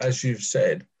comes, as you've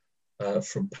said,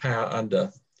 from power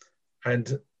under.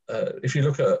 And if you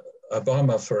look at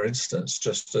Obama, for instance,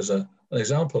 just as an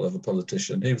example of a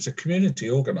politician, he was a community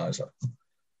organizer.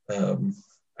 And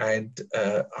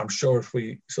I'm sure if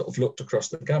we sort of looked across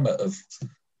the gamut of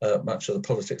much of the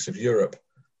politics of Europe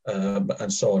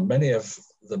and so on, many of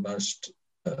the most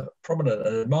prominent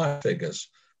and admired figures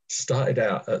started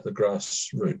out at the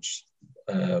grassroots.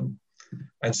 And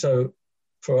so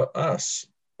for us,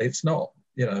 it's not,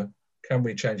 can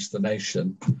we change the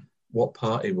nation? What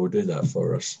party will do that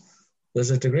for us?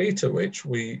 There's a degree to which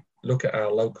we look at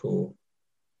our local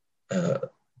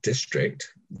district,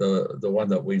 the one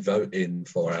that we vote in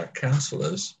for our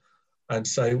councillors, and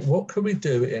say, what can we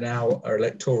do in our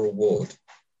electoral ward?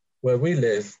 Where we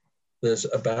live, there's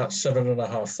about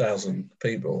 7,500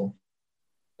 people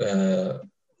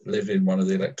live in one of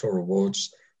the electoral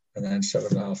wards, and then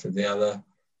 7.5 in the other.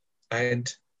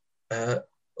 And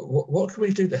what can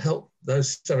we do to help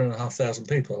those 7,500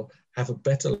 people have a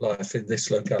better life in this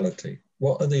locality?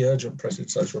 What are the urgent pressing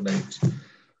social needs?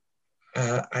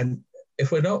 And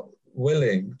if we're not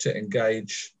willing to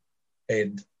engage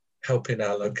in helping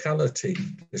our locality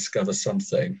discover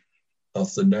something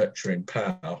of the nurturing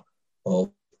power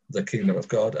of the kingdom of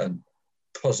God and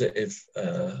positive,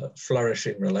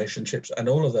 flourishing relationships and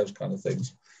all of those kind of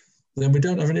things, then we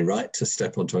don't have any right to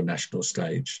step onto a national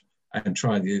stage and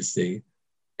try and use the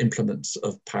implements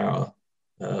of power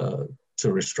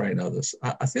to restrain others.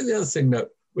 I think the other thing that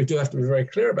we do have to be very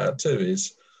clear about too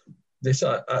is this,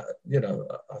 I've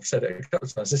said it a couple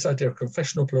of times, this idea of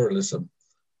confessional pluralism,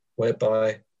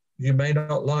 whereby you may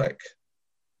not like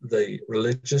the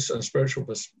religious and spiritual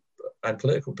and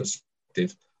political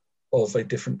perspective of a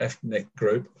different ethnic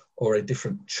group or a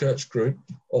different church group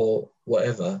or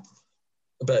whatever,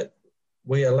 but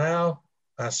we allow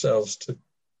ourselves to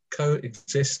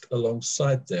coexist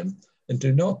alongside them and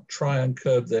do not try and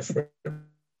curb their freedom.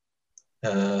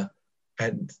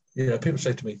 And people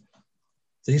say to me,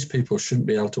 these people shouldn't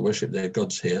be able to worship their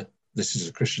gods here. This is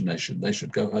a Christian nation. They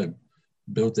should go home,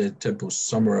 build their temples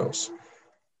somewhere else.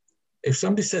 If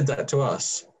somebody said that to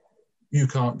us, you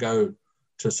can't go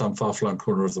to some far-flung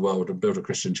corner of the world and build a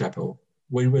Christian chapel,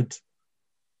 we would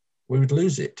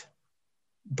lose it.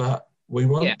 But we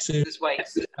want to... There's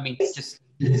ways, just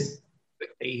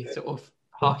quickly sort of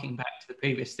harking back to the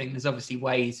previous thing, there's obviously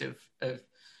ways of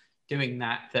doing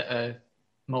that are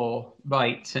more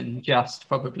right and just,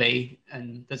 probably,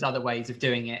 and there's other ways of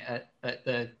doing it at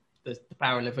the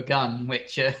barrel of a gun,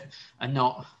 which are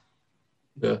not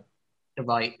the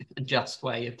right and just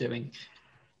way of doing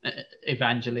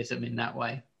evangelism in that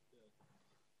way.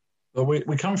 Well,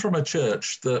 we come from a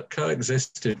church that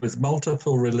coexisted with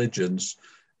multiple religions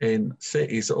in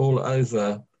cities all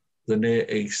over the Near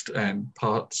East and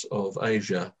parts of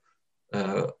Asia.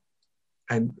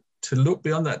 And to look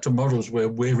beyond that to models where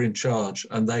we're in charge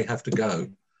and they have to go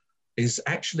is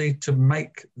actually to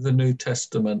make the New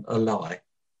Testament a lie.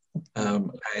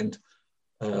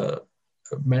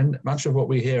 Much of what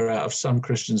we hear out of some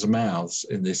Christians' mouths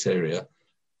in this area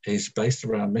is based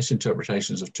around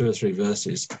misinterpretations of 2 or 3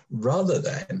 verses, rather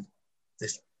than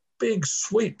this big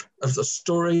sweep of the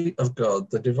story of God,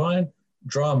 the divine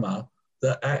drama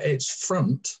that at its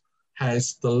front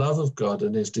has the love of God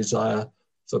and his desire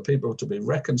for people to be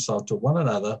reconciled to one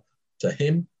another, to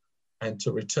him, and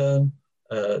to return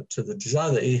to the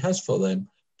desire that he has for them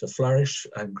to flourish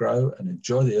and grow and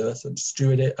enjoy the earth and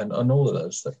steward it and all of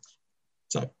those things.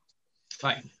 So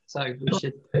we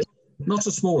should... Not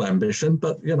a small ambition,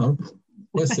 but,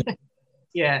 let's see.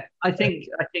 Yeah, I think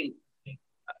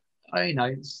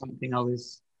it's something I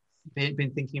was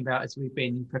been thinking about as we've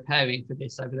been preparing for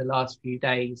this over the last few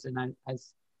days, and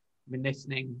as I've been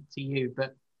listening to you,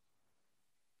 but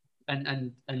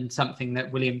and something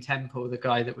that William Temple, the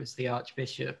guy that was the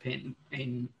Archbishop that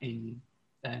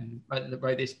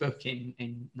wrote this book in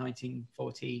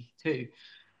 1942,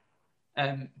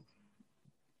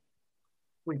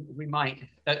 we might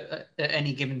at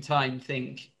any given time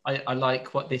think I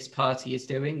like what this party is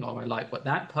doing, or I like what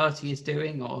that party is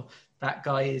doing, or that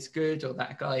guy is good, or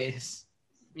that guy is,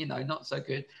 not so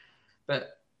good.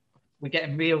 But we get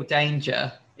in real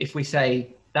danger if we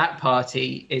say that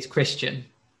party is Christian,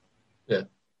 Yeah.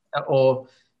 or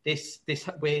this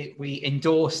we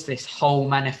endorse this whole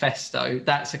manifesto.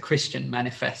 That's a Christian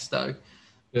manifesto.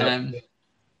 Yeah.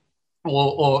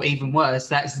 Or even worse,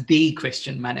 that's the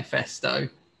Christian manifesto.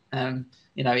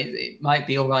 It might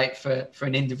be all right for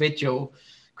an individual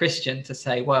Christian to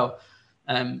say, well,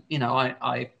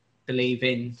 I believe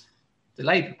in the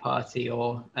Labour Party,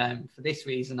 or for this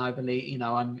reason, I believe,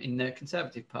 I'm in the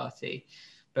Conservative Party.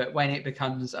 But when it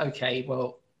becomes, okay,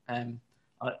 well,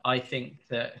 I think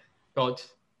that God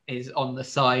is on the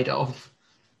side of,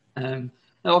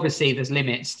 obviously there's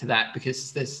limits to that,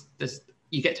 because there's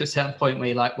you get to a certain point where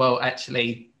you're like, well,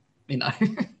 actually, there's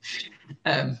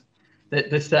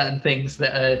certain things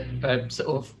that are sort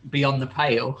of beyond the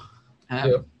pale,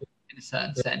 in a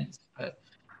certain sense. But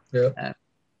yeah.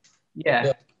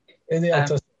 In the Old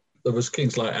Testament, there was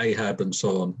kings like Ahab and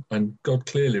so on, and God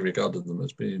clearly regarded them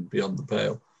as being beyond the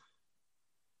pale.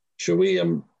 Shall we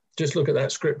just look at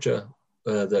that scripture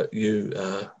that you?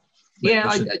 I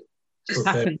just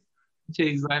happened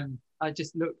to. I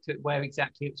just looked at where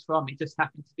exactly it was from. It just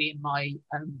happened to be in my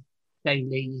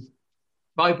daily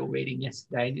Bible reading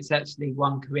yesterday, and it's actually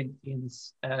 1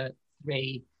 Corinthians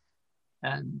 3,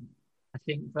 I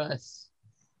think verse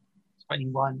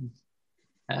 21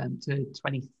 to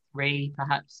 23,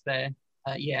 perhaps there.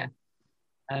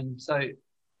 So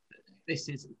this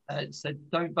is so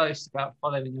don't boast about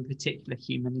following a particular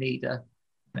human leader,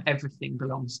 for everything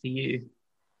belongs to you,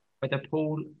 whether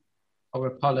Paul or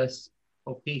Apollos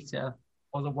or Peter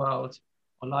or the world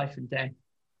or life and death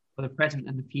or the present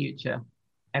and the future.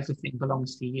 Everything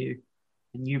belongs to you,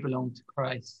 and you belong to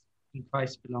Christ, and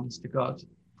Christ belongs to God.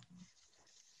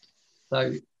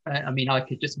 So, I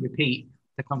could just repeat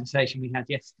the conversation we had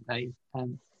yesterday,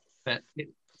 but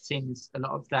it seems a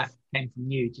lot of that came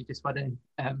from you. Do you just want to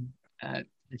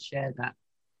share that?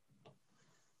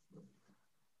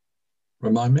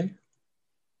 Remind me.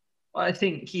 Well, I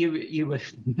think you were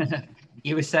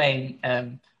you were saying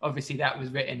obviously that was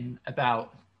written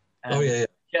about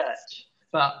church,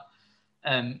 but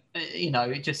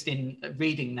just in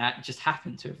reading that, just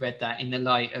happened to have read that in the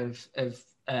light of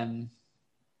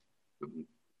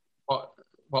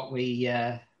what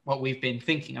we've been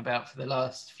thinking about for the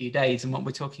last few days, and what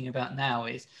we're talking about now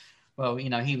is, well,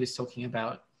 he was talking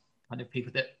about kind of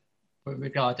people that were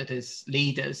regarded as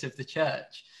leaders of the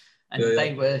church, and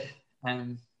they were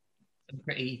some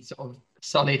pretty sort of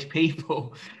solid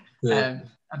people. And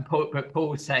Paul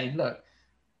was saying, look,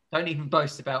 don't even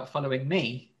boast about following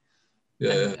me.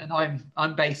 And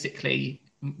I'm basically,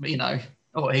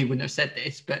 or he wouldn't have said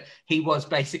this, but he was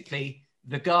basically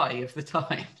the guy of the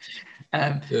time.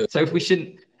 So if we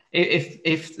shouldn't,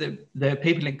 if the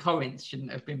people in Corinth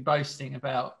shouldn't have been boasting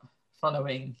about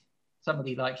following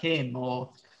somebody like him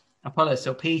or Apollos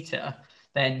or Peter,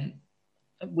 then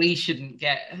we shouldn't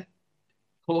get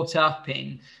caught up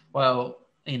in, well,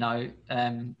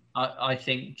 I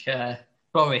think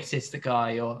Boris is the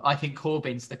guy, or I think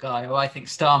Corbyn's the guy, or I think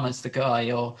Starmer's the guy,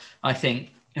 or I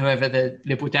think whoever the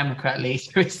Liberal Democrat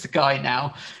leader is the guy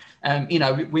now.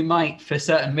 We might, for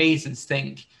certain reasons,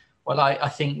 think, well, I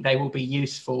think they will be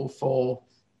useful for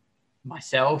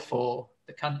myself or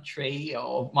the country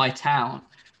or my town.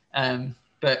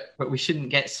 But we shouldn't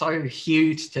get so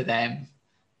huge to them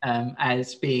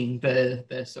as being the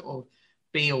sort of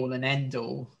be all and end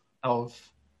all of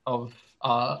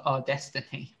our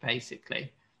destiny,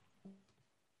 basically.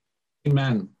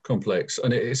 Man complex,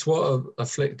 and it's what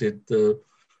afflicted the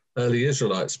early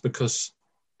Israelites, because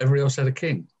everybody else had a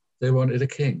king. They wanted a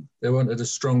king. They wanted a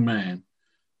strong man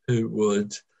who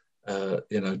would,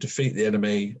 defeat the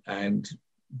enemy and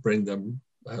bring them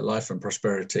life and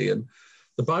prosperity. And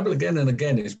the Bible again and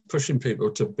again is pushing people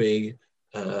to be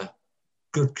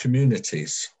good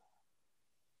communities.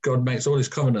 God makes all his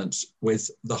covenants with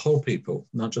the whole people,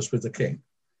 not just with the king.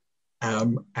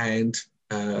 And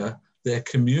their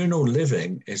communal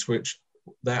living is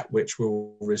that which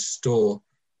will restore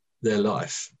their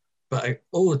life. But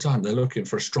all the time they're looking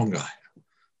for a strong guy.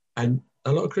 And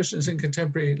a lot of Christians in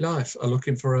contemporary life are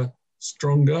looking for a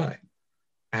strong guy.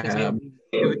 Our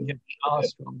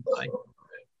strong guy.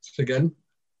 Again,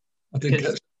 I think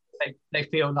they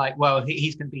feel like, well,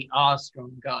 he's going to be our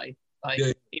strong guy.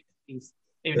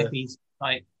 If he's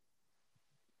like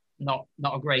not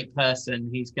a great person,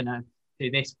 he's going to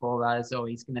do this for us, or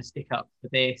he's going to stick up for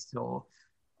this, or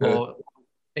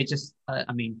it just,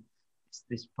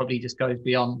 this probably just goes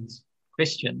beyond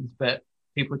Christians, but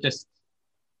people just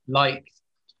like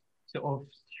sort of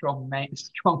strong men,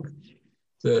 strong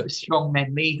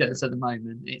men leaders at the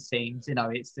moment. It seems,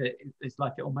 it's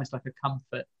like almost like a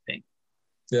comfort thing.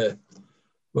 Yeah.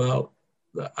 Well,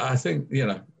 I think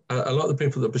a lot of the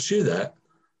people that pursue that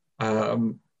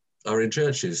are in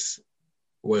churches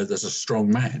where there's a strong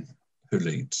man who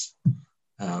leads,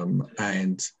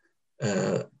 and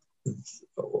it's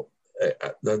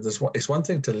one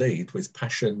thing to lead with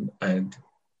passion and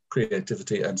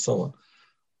creativity and so on,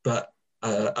 but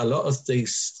a lot of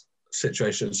these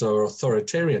situations are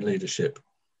authoritarian leadership,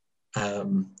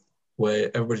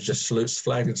 where everybody just salutes the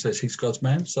flag and says he's God's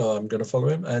man, so I'm going to follow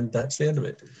him, and that's the end of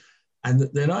it. And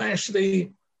they're not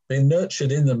actually being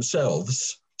nurtured in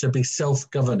themselves to be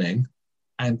self-governing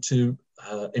and to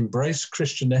embrace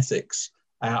Christian ethics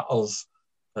out of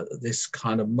this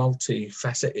kind of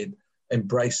multifaceted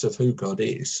embrace of who God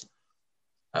is.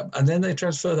 And then they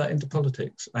transfer that into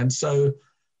politics. And so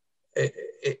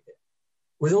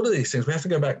with all of these things, we have to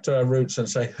go back to our roots and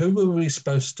say, who were we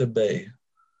supposed to be?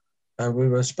 We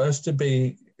were supposed to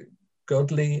be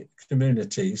godly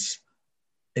communities,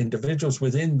 individuals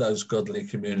within those godly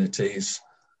communities,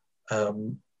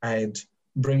 and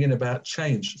bringing about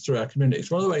change through our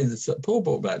communities. One of the ways that Paul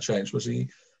brought about change was he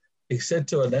said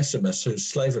to Onesimus, whose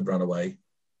slave had run away,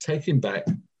 take him back.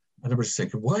 And everybody's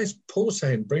thinking, why is Paul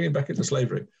saying bring him back into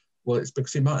slavery? Well, it's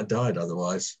because he might have died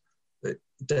otherwise.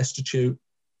 Destitute,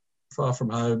 far from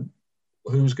home.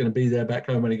 Who was going to be there back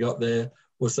home when he got there?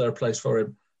 Was there a place for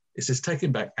him? It says, take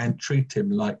him back and treat him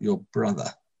like your brother.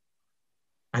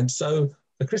 And so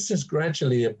the Christians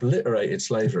gradually obliterated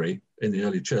slavery in the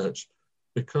early church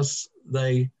because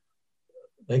they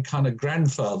kind of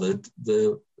grandfathered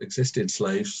the existing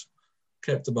slaves,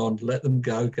 kept them on, let them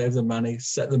go, gave them money,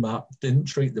 set them up, didn't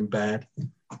treat them bad,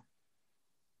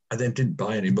 and then didn't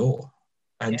buy any more.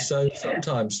 And so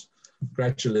sometimes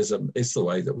gradualism is the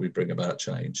way that we bring about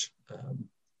change.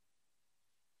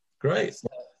 Great.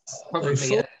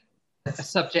 Probably a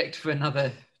subject for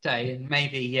another day, and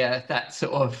maybe that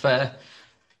sort of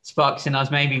sparks in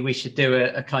us. Maybe we should do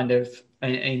a kind of,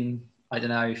 in I don't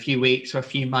know, a few weeks or a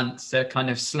few months, a kind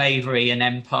of slavery and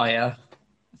empire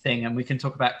thing, and we can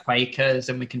talk about Quakers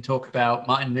and we can talk about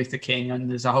Martin Luther King, and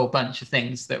there's a whole bunch of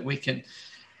things that we can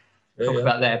talk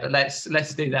about there. But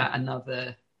let's do that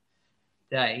another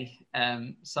day.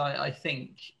 So I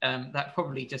think that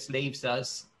probably just leaves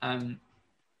us,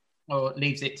 or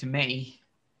leaves it to me,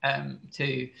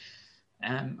 to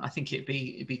I think it'd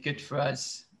be good for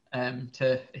us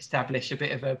to establish a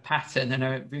bit of a pattern and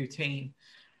a routine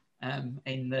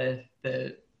in the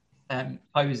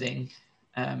posing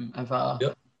of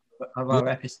our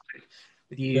episode,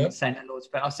 with you saying the Lord's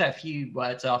Prayer. I'll say a few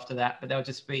words after that, but they'll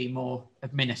just be more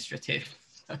administrative.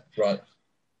 Right.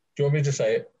 Do you want me to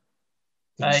say it?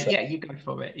 Yeah, you go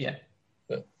for it. Yeah.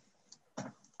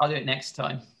 I'll do it next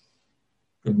time.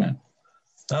 Good man.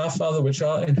 Our Father which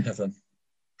art in heaven,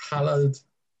 hallowed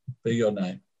be your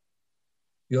name.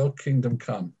 Your kingdom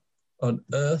come, on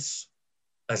earth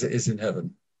as it is in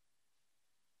heaven.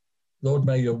 Lord,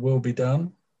 may your will be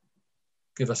done.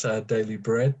 Give us our daily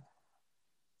bread.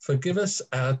 Forgive us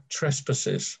our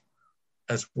trespasses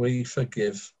as we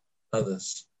forgive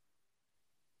others.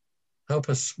 Help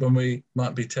us when we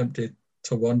might be tempted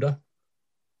to wander,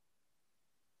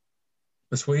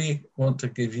 as we want to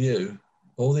give you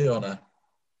all the honour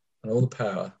and all the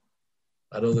power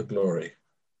and all the glory.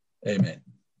 Amen.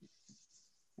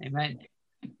 Amen.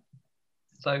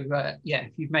 So,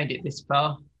 if you've made it this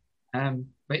far,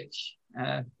 which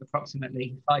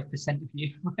approximately 5% of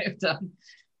you might have done,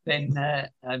 then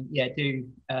do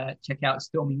check out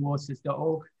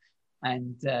stormywaters.org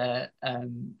and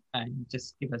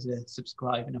just give us a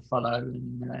subscribe and a follow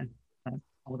and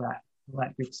all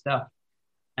that good stuff.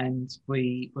 And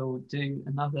we will do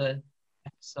another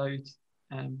episode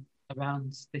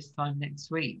around this time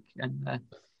next week. And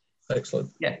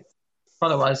excellent. Yeah,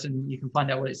 follow us and you can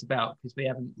find out what it's about, because we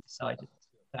haven't decided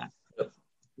that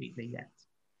completely yet.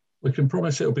 We can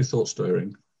promise it'll be thought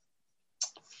stirring.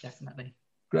 Definitely.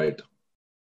 Great.